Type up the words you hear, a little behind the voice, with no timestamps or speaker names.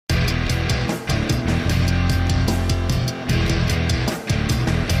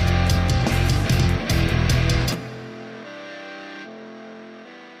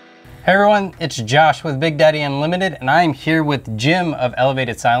Hey everyone, it's Josh with Big Daddy Unlimited, and I'm here with Jim of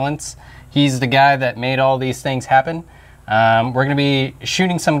Elevated Silence. He's the guy that made all these things happen. We're going to be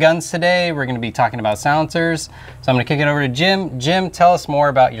shooting some guns today. We're going to be talking about silencers. So I'm going to kick it over to Jim. Jim, tell us more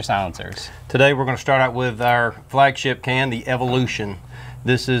about your silencers. Today we're going to start out with our flagship can, the Evolution.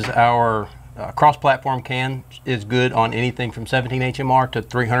 This is our cross-platform can. Is good on anything from 17 HMR to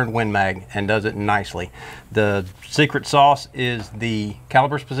 300 Win Mag and does it nicely. The secret sauce is the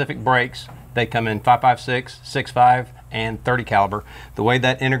caliber-specific brakes. They come in 5.56, 6.5, and 30 caliber. The way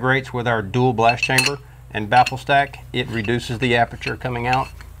that integrates with our dual blast chamber and baffle stack, it reduces the aperture coming out,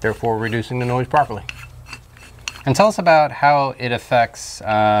 therefore reducing the noise properly. And tell us about how it affects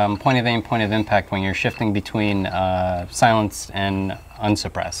point of aim, point of impact when you're shifting between silenced and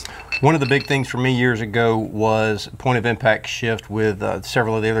unsuppressed. One of the big things for me years ago was point of impact shift with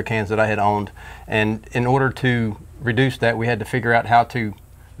several of the other cans that I had owned. And in order to reduce that, we had to figure out how to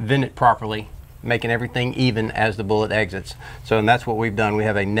vent it properly, making everything even as the bullet exits. So, and that's what we've done. We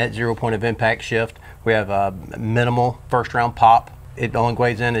have a net zero point of impact shift. We have a minimal first round pop. It only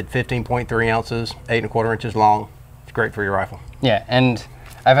weighs in at 15.3 ounces, 8¼ inches long. It's great for your rifle. Yeah, and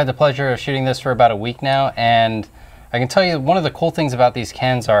I've had the pleasure of shooting this for about a week now, and I can tell you one of the cool things about these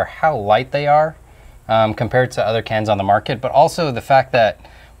cans are how light they are compared to other cans on the market, but also the fact that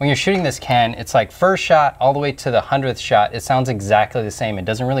when you're shooting this can, it's like first shot all the way to the 100th shot, it sounds exactly the same. It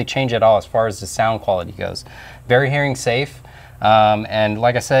doesn't really change at all as far as the sound quality goes. Very hearing safe, and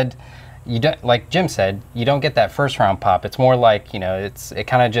like I said, you don't, like Jim said, you don't get that first round pop. It's more like, you know, it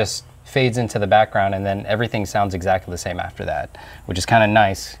kind of just fades into the background and then everything sounds exactly the same after that, which is kind of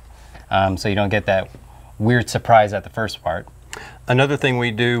nice. So you don't get that weird surprise at the first part. Another thing we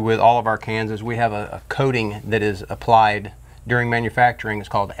do with all of our cans is we have a coating that is applied during manufacturing. It's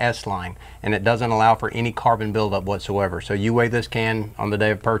called S-line, and it doesn't allow for any carbon buildup whatsoever. So you weigh this can on the day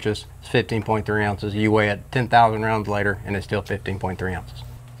of purchase, it's 15.3 ounces. You weigh it 10,000 rounds later, and it's still 15.3 ounces.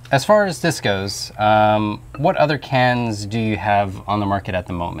 As far as this goes, what other cans do you have on the market at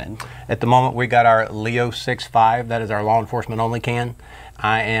the moment? At the moment, we got our Leo 6.5. That is our law enforcement only can.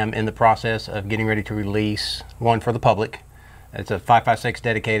 I am in the process of getting ready to release one for the public. It's a 5.56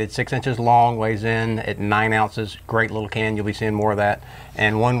 dedicated, 6 inches long, weighs in at 9 ounces. Great little can. You'll be seeing more of that.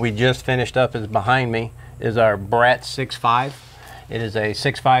 And one we just finished up is behind me is our Brat 6.5. It is a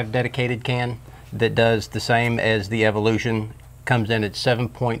 6.5 dedicated can that does the same as the Evolution. Comes in at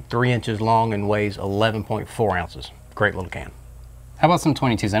 7.3 inches long and weighs 11.4 ounces. Great little can. How about some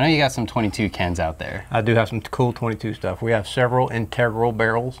 22s? I know you got some 22 cans out there. I do have some cool 22 stuff. We have several integral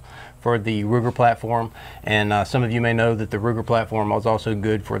barrels for the Ruger platform, and some of you may know that the Ruger platform is also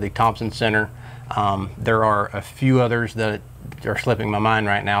good for the Thompson Center. There are a few others that are slipping my mind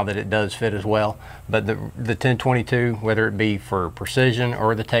right now that it does fit as well, but the 1022, whether it be for precision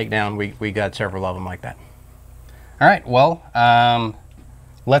or the takedown, we got several of them like that. All right, well,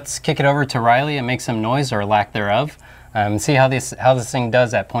 let's kick it over to Riley and make some noise or lack thereof. See how this thing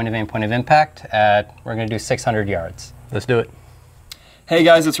does at point of aim, point of impact. We're going to do 600 yards. Let's do it. Hey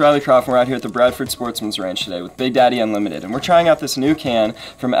guys, it's Riley Kropff, and we're out here at the Bradford Sportsman's Ranch today with Big Daddy Unlimited, and we're trying out this new can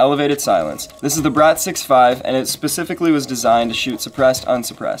from Elevated Silence. This is the Brat 6.5, and it specifically was designed to shoot suppressed,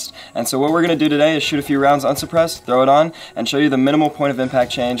 unsuppressed. And so what we're going to do today is shoot a few rounds unsuppressed, throw it on, and show you the minimal point of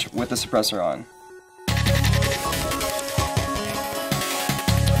impact change with the suppressor on.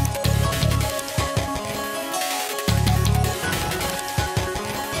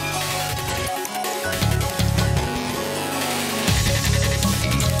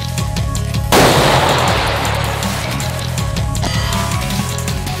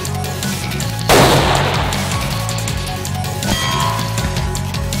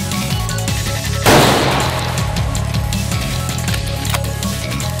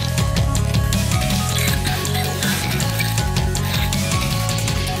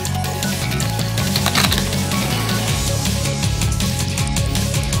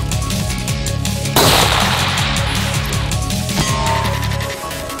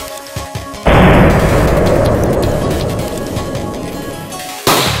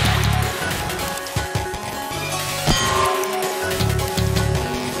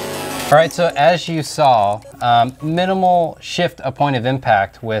 All right, so as you saw, minimal shift of point of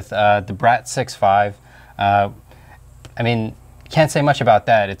impact with the Brat 6.5. I mean, can't say much about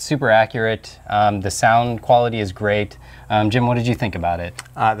that. It's super accurate. The sound quality is great. Jim, what did you think about it?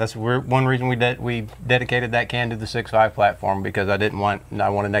 That's one reason we dedicated that can to the 6.5 platform, because I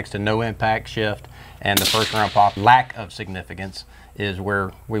wanted next to no impact shift, and the first round pop lack of significance is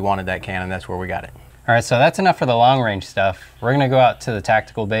where we wanted that can, and that's where we got it. All right, so that's enough for the long range stuff. We're gonna go out to the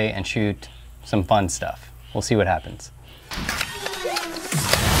tactical bay and shoot some fun stuff. We'll see what happens.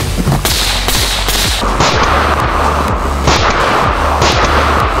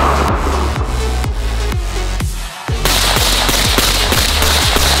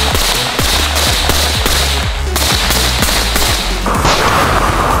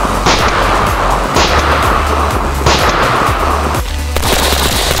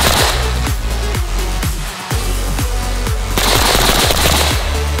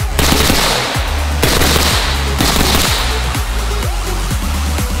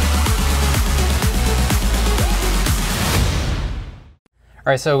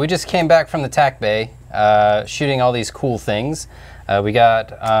 All right, so we just came back from the TAC Bay, shooting all these cool things. We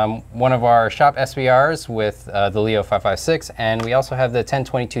got one of our shop SBRs with the Leo 556, and we also have the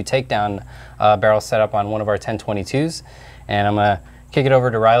 1022 takedown barrel set up on one of our 1022s. And I'm gonna kick it over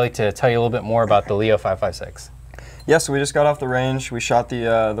to Riley to tell you a little bit more about the Leo 556. Yeah, so we just got off the range. We shot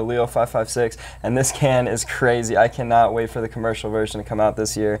the Leo 556, and this can is crazy. I cannot wait for the commercial version to come out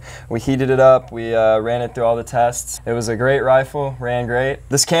this year. We heated it up. We ran it through all the tests. It was a great rifle, ran great.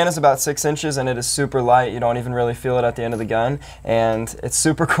 This can is about 6 inches, and it is super light. You don't even really feel it at the end of the gun, and it's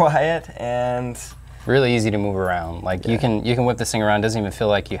super quiet and really easy to move around. Like you can whip this thing around. Doesn't even feel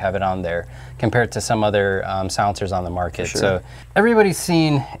like you have it on there compared to some other silencers on the market. Sure. So everybody's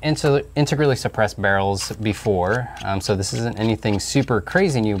seen integrally suppressed barrels before. So this isn't anything super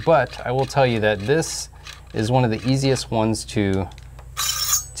crazy new, but I will tell you that this is one of the easiest ones to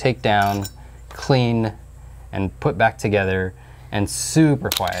take down, clean, and put back together, and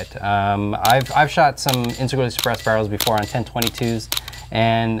super quiet. I've shot some integrally suppressed barrels before on 1022s,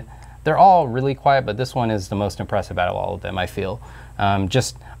 and they're all really quiet, but this one is the most impressive out of all of them, I feel.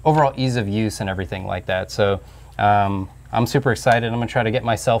 Just overall ease of use and everything like that. So I'm super excited. I'm gonna try to get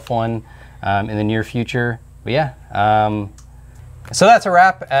myself one in the near future. But yeah, so that's a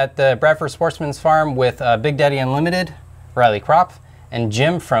wrap at the Bradford Sportsman's Farm with Big Daddy Unlimited, Riley Kropff, and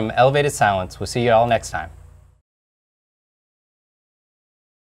Jim from Elevated Silence. We'll see you all next time.